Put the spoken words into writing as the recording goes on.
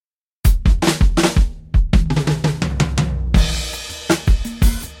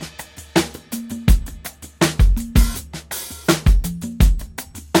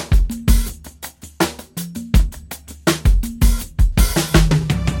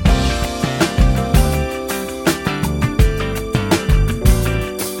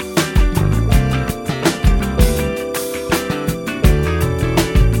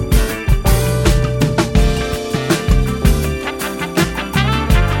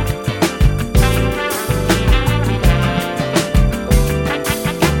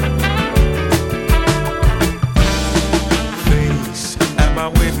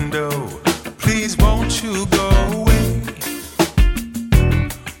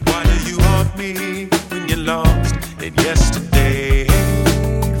me when you're lost in yesterday.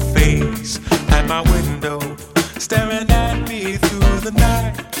 Face at my window, staring at me through the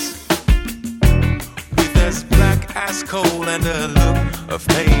night, with as black as coal and a look of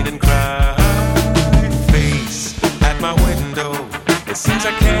pain and cry. Face at my window, it seems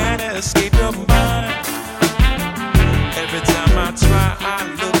I can't escape your mind. Every time I try, I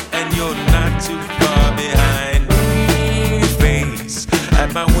look and you're not too far behind me. Face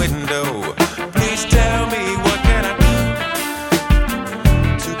at my window, please tell me what can I do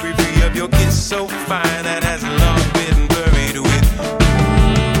to be free of your kiss so fine that has long been buried with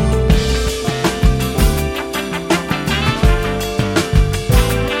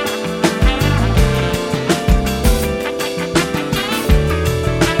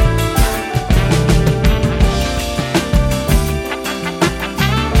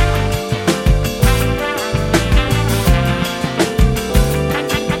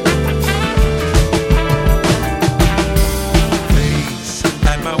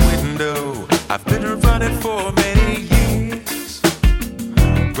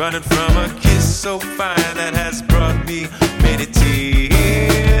running from a kiss so fine that has brought me many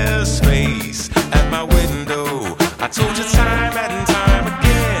tears. Face at my window, I told you time and time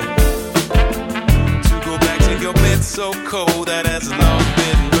again to go back to your bed so cold that has long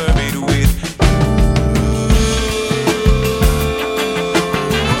been buried with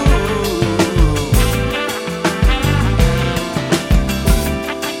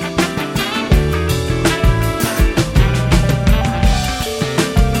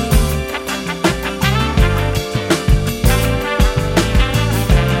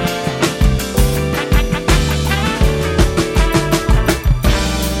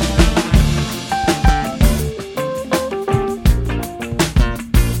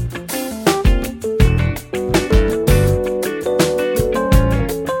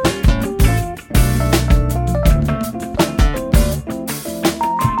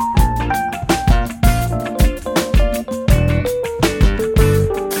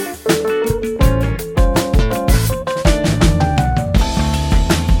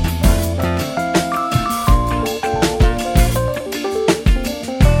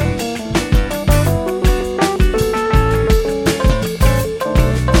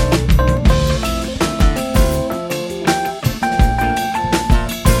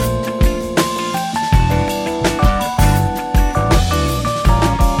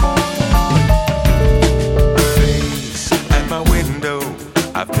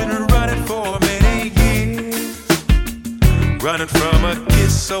running from a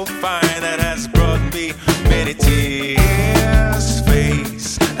kiss so fine that has brought me many tears.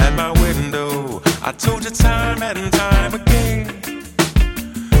 Face at my window, I told you time and time again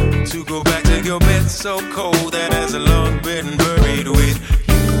to go back to your bed so cold that has long been buried with